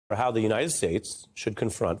how the United States should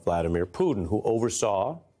confront Vladimir Putin, who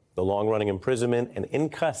oversaw the long-running imprisonment and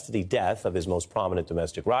in-custody death of his most prominent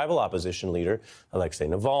domestic rival, opposition leader Alexei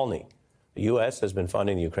Navalny. The U.S. has been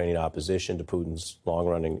funding the Ukrainian opposition to Putin's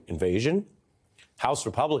long-running invasion. House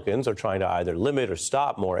Republicans are trying to either limit or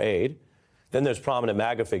stop more aid. Then there's prominent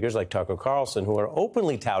MAGA figures like Tucker Carlson who are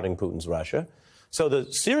openly touting Putin's Russia. So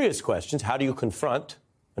the serious questions, how do you confront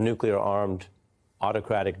a nuclear-armed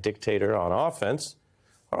autocratic dictator on offense,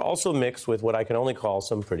 are also mixed with what I can only call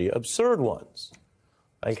some pretty absurd ones.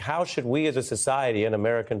 Like, how should we as a society and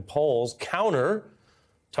American polls counter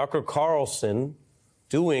Tucker Carlson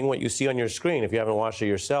doing what you see on your screen, if you haven't watched it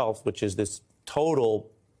yourself, which is this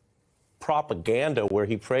total propaganda where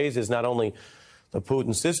he praises not only the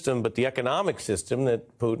Putin system, but the economic system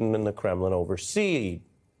that Putin and the Kremlin oversee.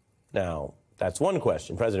 Now, that's one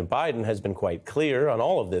question. President Biden has been quite clear on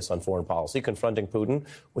all of this on foreign policy, confronting Putin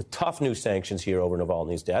with tough new sanctions here over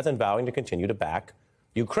Navalny's death and vowing to continue to back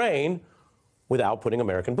Ukraine without putting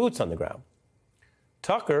American boots on the ground.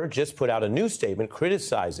 Tucker just put out a new statement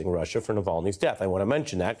criticizing Russia for Navalny's death. I want to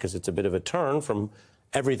mention that because it's a bit of a turn from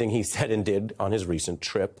everything he said and did on his recent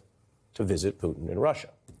trip to visit Putin in Russia.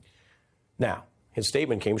 Now, his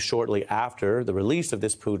statement came shortly after the release of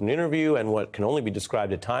this Putin interview and what can only be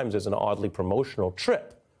described at times as an oddly promotional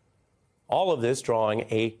trip. All of this drawing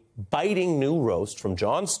a biting new roast from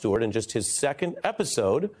Jon Stewart in just his second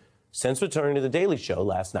episode since returning to The Daily Show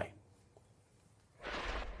last night.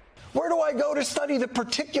 Where do I go to study the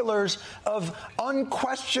particulars of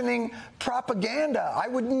unquestioning propaganda? I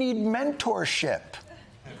would need mentorship.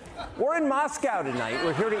 We're in Moscow tonight.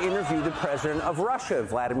 We're here to interview the president of Russia,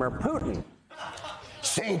 Vladimir Putin.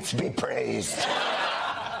 Saints be praised.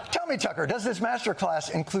 Tell me, Tucker, does this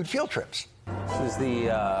masterclass include field trips? This is the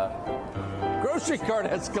grocery cart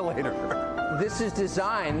escalator. This is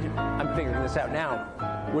designed, I'm figuring this out now,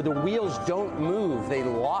 where the wheels don't move, they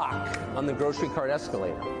lock on the grocery cart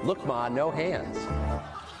escalator. Look, Ma, no hands.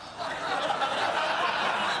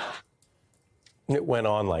 It went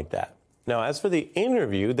on like that. Now, as for the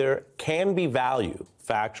interview, there can be value,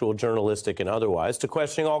 factual, journalistic, and otherwise, to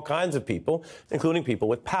questioning all kinds of people, including people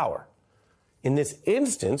with power. In this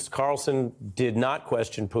instance, Carlson did not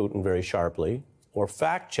question Putin very sharply or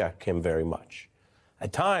fact-check him very much.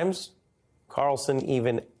 At times, Carlson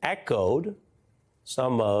even echoed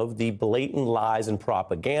some of the blatant lies and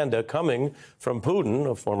propaganda coming from Putin,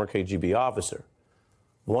 a former KGB officer.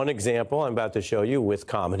 One example I'm about to show you with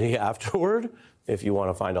comedy afterward, if you want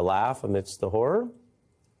to find a laugh amidst the horror.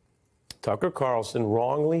 Tucker Carlson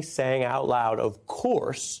wrongly saying out loud, of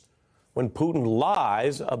course, when Putin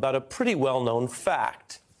lies about a pretty well-known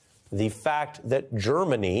fact, the fact that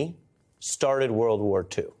Germany started World War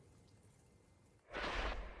II.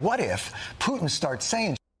 What if Putin starts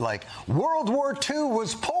saying like World War II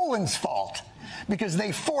was Poland's fault because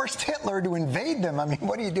they forced Hitler to invade them? I mean,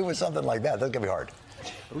 what do you do with something like that? That's going to be hard.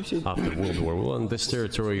 After World War I, this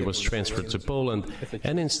territory was transferred to Poland,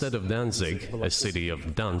 and instead of Danzig, a city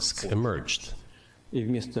of Dansk emerged.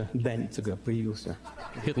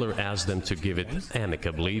 Hitler asked them to give it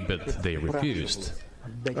amicably, but they refused.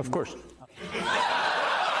 Of course.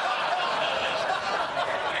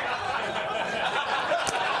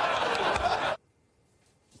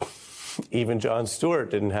 Even Jon Stewart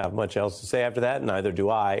didn't have much else to say after that, neither do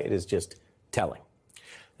I. It is just telling.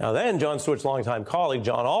 Now then, Jon Stewart's longtime colleague,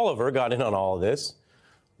 John Oliver, got in on all of this,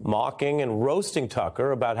 mocking and roasting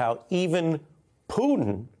Tucker about how even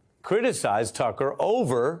Putin criticized Tucker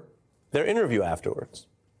over their interview afterwards.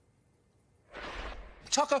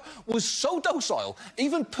 Tucker was so docile,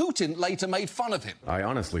 even Putin later made fun of him. I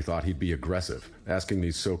honestly thought he'd be aggressive, asking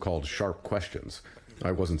these so-called sharp questions.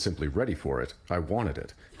 I wasn't simply ready for it. I wanted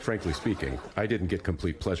it. Frankly speaking, I didn't get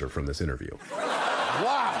complete pleasure from this interview.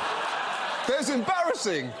 Wow. There's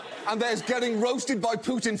embarrassing, and there's getting roasted by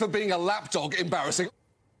Putin for being a lapdog embarrassing.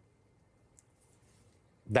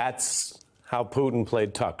 That's how Putin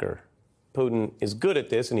played Tucker. Putin is good at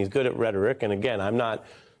this, and he's good at rhetoric. And again, I'm not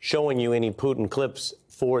showing you any Putin clips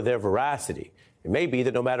for their veracity. It may be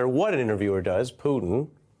that no matter what an interviewer does, Putin,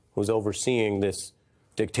 who's overseeing this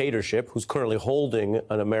dictatorship, who's currently holding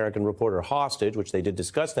an American reporter hostage, which they did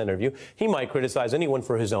discuss in that interview, he might criticize anyone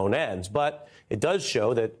for his own ends. But it does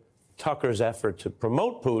show that Tucker's effort to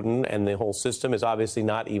promote Putin and the whole system is obviously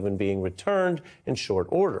not even being returned in short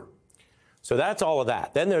order. So that's all of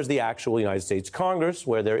that. Then there's the actual United States Congress,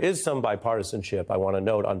 where there is some bipartisanship, I want to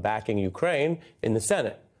note, on backing Ukraine in the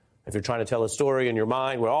Senate. If you're trying to tell a story in your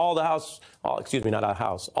mind where all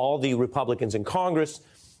the Republicans in Congress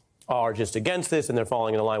are just against this and they're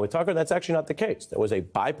falling in line with Tucker, that's actually not the case. There was a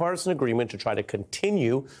bipartisan agreement to try to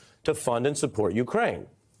continue to fund and support Ukraine.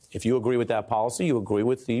 If you agree with that policy, you agree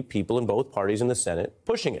with the people in both parties in the Senate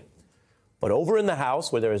pushing it. But over in the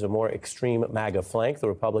House, where there is a more extreme MAGA flank, the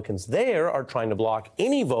Republicans there are trying to block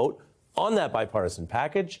any vote on that bipartisan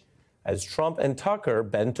package as Trump and Tucker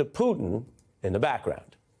bend to Putin in the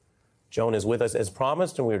background. Joan is with us as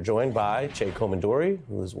promised, and we are joined by Che Komanduri,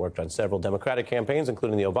 who has worked on several Democratic campaigns,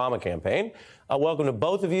 including the Obama campaign. Welcome to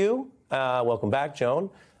both of you. Welcome back, Joan.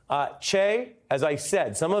 Che, as I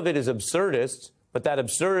said, some of it is absurdist, but that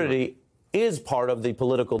absurdity is part of the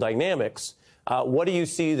political dynamics. What do you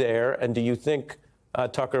see there, and do you think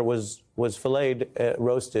Tucker was filleted,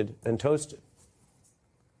 roasted, and toasted?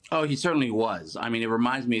 Oh, he certainly was. I mean, it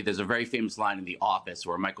reminds me, there's a very famous line in The Office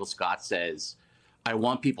where Michael Scott says, I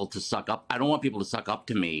want people to suck up. I don't want people to suck up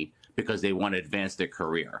to me because they want to advance their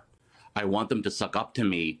career. I want them to suck up to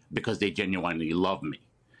me because they genuinely love me.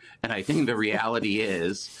 And I think the reality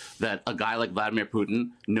is that a guy like Vladimir Putin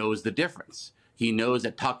knows the difference. He knows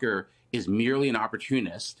that Tucker is merely an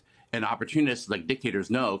opportunist, and opportunists, like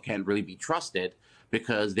dictators know, can't really be trusted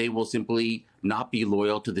because they will simply not be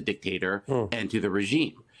loyal to the dictator and to the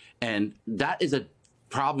regime. And that is a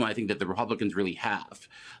problem I think that the Republicans really have.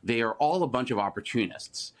 They are all a bunch of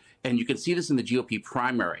opportunists. And you can see this in the GOP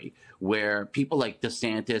primary, where people like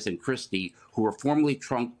DeSantis and Christie, who were formerly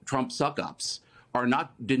Trump suck-ups,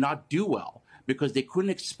 did not do well because they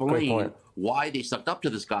couldn't explain why they sucked up to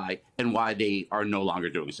this guy and why they are no longer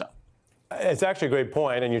doing so. It's actually a great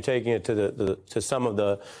point, and you're taking it to some of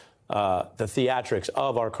the theatrics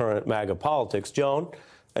of our current MAGA politics. Joan,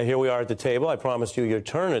 here we are at the table. I promised you your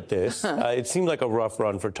turn at this. It seemed like a rough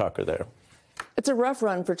run for Tucker there. It's a rough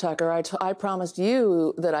run for Tucker. I promised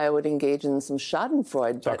you that I would engage in some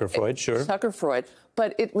Schadenfreude. Tucker Freud.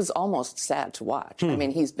 But it was almost sad to watch. I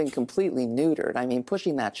mean, he's been completely neutered. I mean,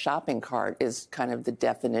 pushing that shopping cart is kind of the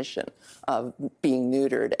definition of being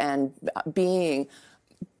neutered, and being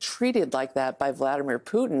treated like that by Vladimir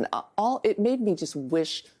Putin. It made me just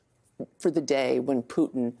wish for the day when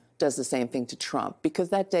Putin does the same thing to Trump, because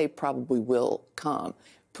that day probably will come.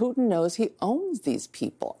 Putin knows he owns these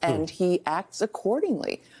people, and he acts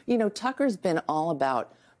accordingly. You know, Tucker's been all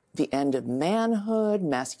about the end of manhood,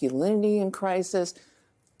 masculinity in crisis.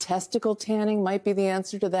 Testicle tanning might be the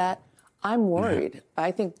answer to that. I'm worried.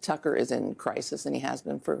 I think Tucker is in crisis, and he has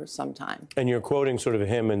been for some time. And you're quoting sort of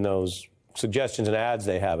him in those suggestions and ads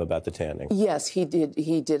they have about the tanning. Yes, he did.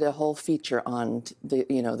 He did a whole feature on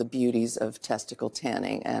the beauties of testicle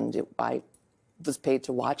tanning, and I was paid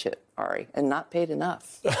to watch it, Ari, and not paid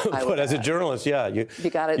enough. But as a journalist, yeah, you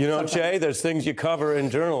got it. You know, Che, there's things you cover in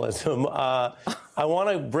journalism. I want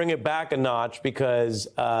to bring it back a notch because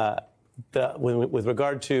with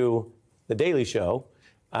regard to the Daily Show,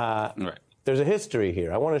 right. There's a history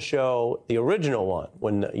here. I want to show the original one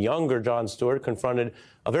when younger Jon Stewart confronted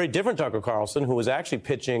a very different Tucker Carlson, who was actually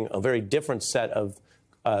pitching a very different set of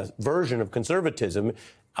version of conservatism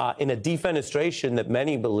in a defenestration that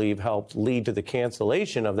many believe helped lead to the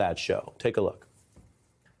cancellation of that show. Take a look.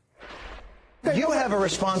 You have a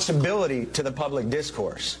responsibility to the public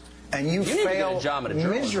discourse, and you fail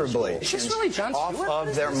miserably off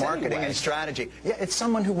of their marketing and strategy. Yeah, it's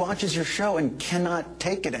someone who watches your show and cannot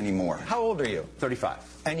take it anymore. How old are you? 35.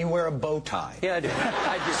 And you wear a bow tie. Yeah, I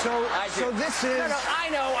do. So this is...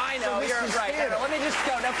 No, I know. So you're right. No, let me just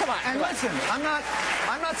go. No, come on. And listen, I'm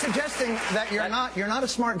not suggesting that you're not a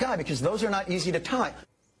smart guy, because those are not easy to tie.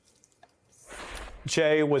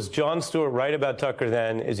 Che, was Jon Stewart right about Tucker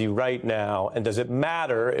then? Is he right now? And does it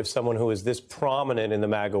matter if someone who is this prominent in the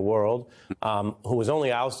MAGA world, who was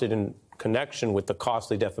only ousted in connection with the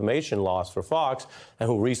costly defamation loss for Fox, and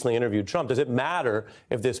who recently interviewed Trump, does it matter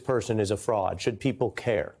if this person is a fraud? Should people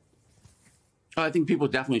care? I think people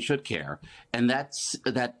definitely should care. And that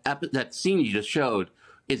scene you just showed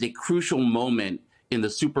is a crucial moment in the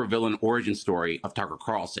supervillain origin story of Tucker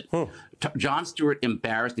Carlson. Jon Stewart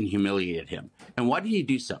embarrassed and humiliated him. And why did he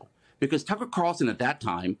do so? Because Tucker Carlson at that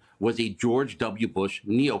time was a George W. Bush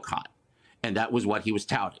neocon, and that was what he was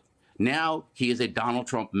touting. Now he is a Donald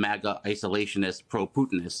Trump MAGA isolationist,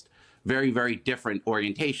 pro-Putinist, very, very different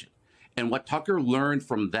orientation. And what Tucker learned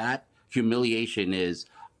from that humiliation is,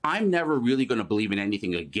 I'm never really going to believe in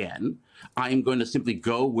anything again. I'm going to simply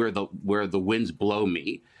go where the winds blow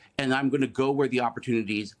me, and I'm going to go where the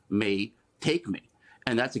opportunities may take me.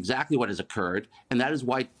 And that's exactly what has occurred, and that is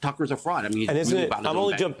why Tucker's a fraud. I mean, and isn't it, I'm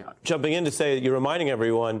only jumping in to say that you're reminding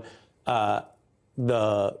everyone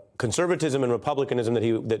the conservatism and republicanism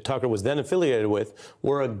that Tucker was then affiliated with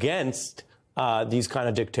were against these kind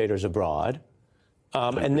of dictators abroad.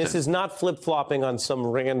 And this is not flip-flopping on some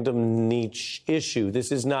random niche issue.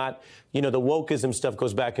 This is not, the wokeism stuff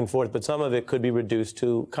goes back and forth, but some of it could be reduced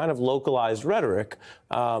to kind of localized rhetoric.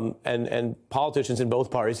 And politicians in both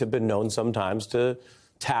parties have been known sometimes to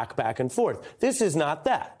tack back and forth. This is not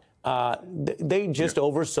that. They just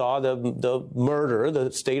oversaw the murder,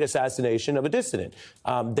 the state assassination of a dissident.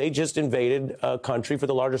 They just invaded a country for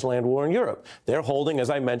the largest land war in Europe. They're holding,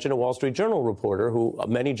 as I mentioned, a Wall Street Journal reporter who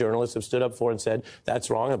many journalists have stood up for and said,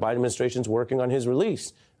 that's wrong, the Biden administration's working on his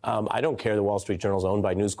release. I don't care the Wall Street Journal's owned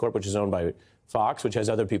by News Corp, which is owned by Fox, which has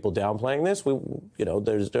other people downplaying this.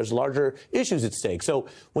 There's larger issues at stake. So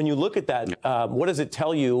when you look at that, what does it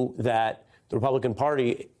tell you that the Republican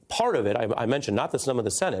Party, part of it, I mentioned not some of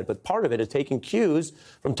the Senate, but part of it is taking cues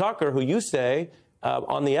from Tucker, who you say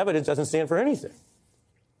on the evidence doesn't stand for anything.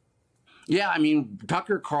 Yeah, I mean,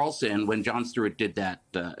 Tucker Carlson, when Jon Stewart did that,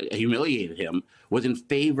 humiliated him, was in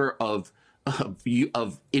favor of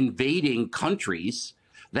invading countries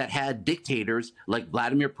that had dictators like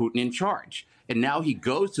Vladimir Putin in charge. And now he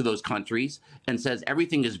goes to those countries and says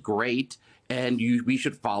everything is great and we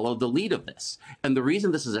should follow the lead of this. And the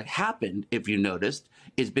reason this has happened, if you noticed,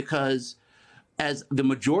 is because as the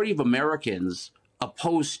majority of Americans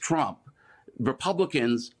oppose Trump,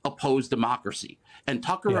 Republicans oppose democracy. And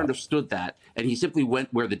Tucker understood that, and he simply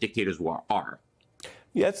went where the dictators are.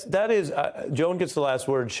 Yes, that is, Joan gets the last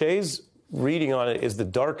word. Shay's reading on it is the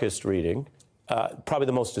darkest reading, probably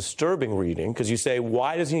the most disturbing reading, because you say,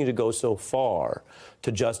 why does he need to go so far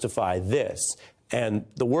to justify this? And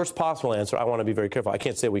the worst possible answer, I want to be very careful. I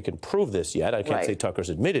can't say we can prove this yet. I can't say Tucker's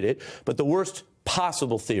admitted it. But the worst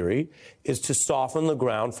possible theory is to soften the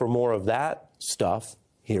ground for more of that stuff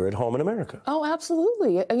here at home in America. Oh,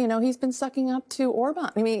 absolutely. He's been sucking up to Orban.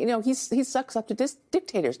 I mean, he sucks up to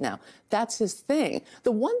dictators now. That's his thing.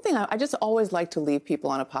 The one thing I just always like to leave people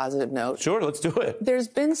on a positive note. Sure, let's do it. There's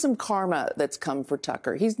been some karma that's come for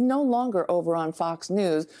Tucker. He's no longer over on Fox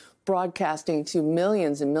News broadcasting to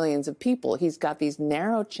millions and millions of people. He's got these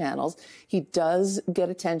narrow channels. He does get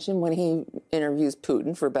attention when he interviews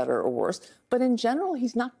Putin, for better or worse. But in general,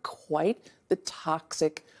 he's not quite the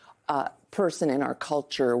toxic person in our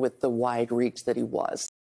culture with the wide reach that he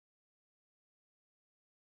was.